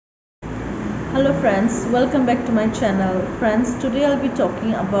Hello friends, welcome back to my channel. Friends, today I'll be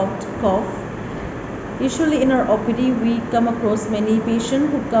talking about cough. Usually in our OPD we come across many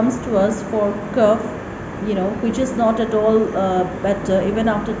patients who comes to us for cough, which is not at all better even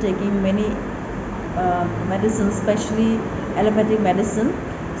after taking many medicines, especially allopathic medicine.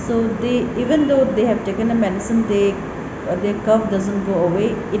 So they, even though they have taken a medicine, their cough doesn't go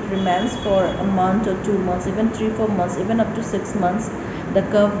away. It remains for a month or 2 months, even 3-4 months, even up to 6 months. The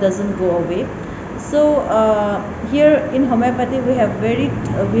cough doesn't go away. So here in homeopathy we have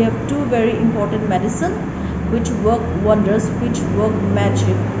two very important medicine which work wonders, which work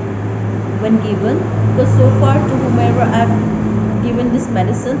magic when given. Because so far to whomever I've given this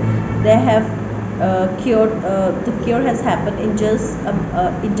medicine, they have cured. The cure has happened in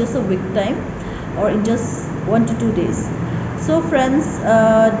just a week time, or in just 1 to 2 days. So friends,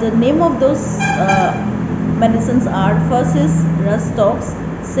 the name of those medicines are: first is Rhus,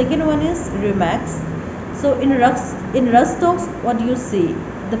 second one is Rumex. So in Rhus, what do you see?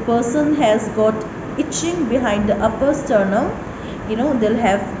 The person has got itching behind the upper sternum. They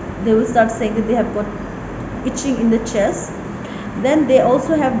will start saying that they have got itching in the chest. Then they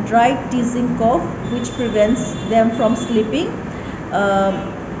also have dry teasing cough, which prevents them from sleeping.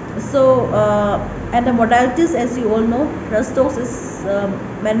 And the modalities, as you all know, Rhus is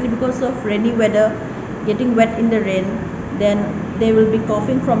mainly because of rainy weather, getting wet in the rain. Then they will be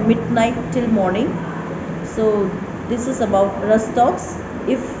coughing from midnight till morning. So this is about Rhus.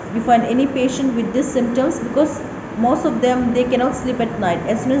 If you find any patient with these symptoms, because most of them, they cannot sleep at night.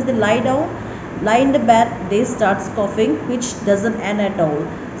 As soon as they lie in the bed, they starts coughing, which doesn't end at all.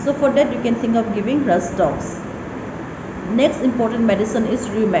 So for that, you can think of giving Rhus. Next important medicine is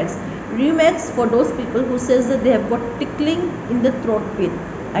Rumex. Rumex for those people who says that they have got tickling in the throat pit.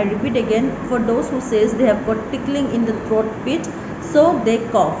 I repeat again, for those who says they have got tickling in the throat pit, so they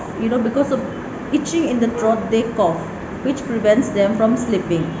cough. Because of itching in the throat, they cough, which prevents them from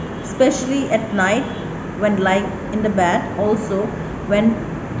sleeping, especially at night when lying in the bed. Also, when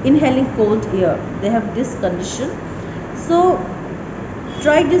inhaling cold air, they have this condition. So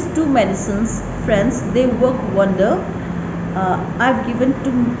try these two medicines, friends. They work wonder. I've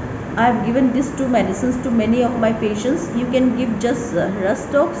given these two medicines to many of my patients. You can give just Rhus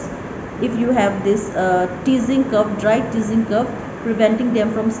if you have this teasing cough, dry teasing cough, preventing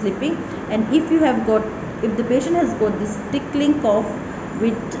them from sleeping. And if the patient has got this tickling cough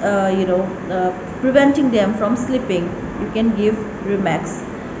with preventing them from sleeping, you can give Rumex.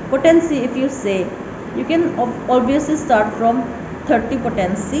 Potency, if you say, you can obviously start from 30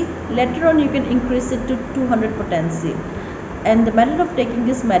 potency. Later on you can increase it to 200 potency. And the method of taking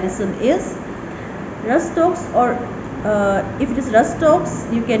this medicine is Rhus, or if it is Rhus,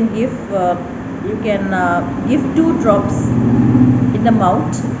 you can give 2 drops in the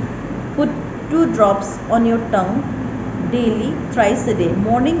mouth. Put 2 drops on your tongue daily, thrice a day,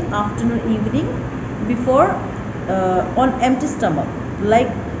 morning, afternoon, evening, before on empty stomach.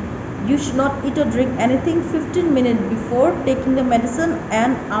 Like, you should not eat or drink anything 15 minutes before taking the medicine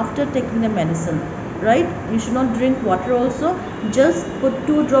and after taking the medicine. Right? You should not drink water also. Just put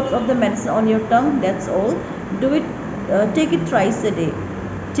 2 drops of the medicine on your tongue. That's all. Do it. Take it thrice a day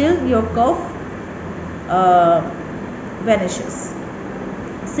till your cough vanishes.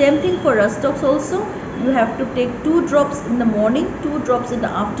 Same thing for Rhus also. You have to take 2 drops in the morning, 2 drops in the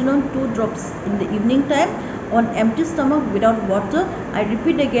afternoon, 2 drops in the evening time on empty stomach without water. I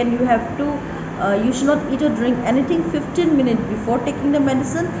repeat again, you should not eat or drink anything 15 minutes before taking the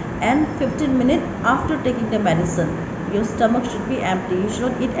medicine and 15 minutes after taking the medicine. Your stomach should be empty. You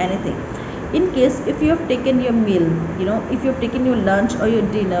should not eat anything. In case if you have taken your meal, if you have taken your lunch or your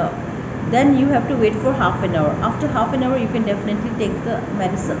dinner, then you have to wait for half an hour. After half an hour, you can definitely take the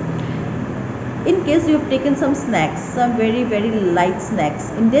medicine. In case you have taken some snacks, some very very light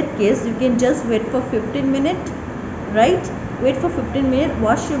snacks, in that case you can just wait for 15 minutes, right? Wait for 15 minutes,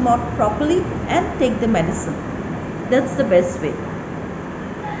 wash your mouth properly and take the medicine. That's the best way.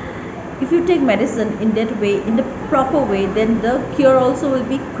 If you take medicine in that way, in the proper way, then the cure also will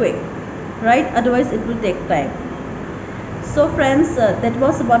be quick, right? Otherwise it will take time. So friends, that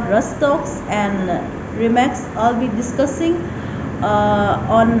was about Rhus and Rumex. I'll be discussing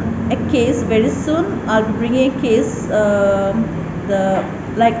on a case very soon. I'll be bringing a case,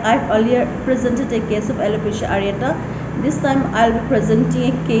 like I've earlier presented a case of alopecia areata. This time I'll be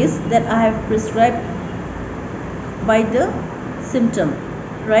presenting a case that I have prescribed by the symptom,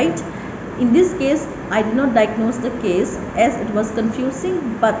 right? In this case, I did not diagnose the case as it was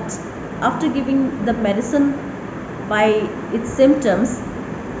confusing, but after giving the medicine by its symptoms,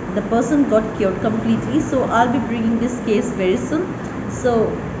 the person got cured completely. So I'll be bringing this case very soon.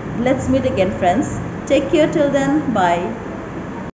 So Let's meet again, friends. Take care till then. Bye.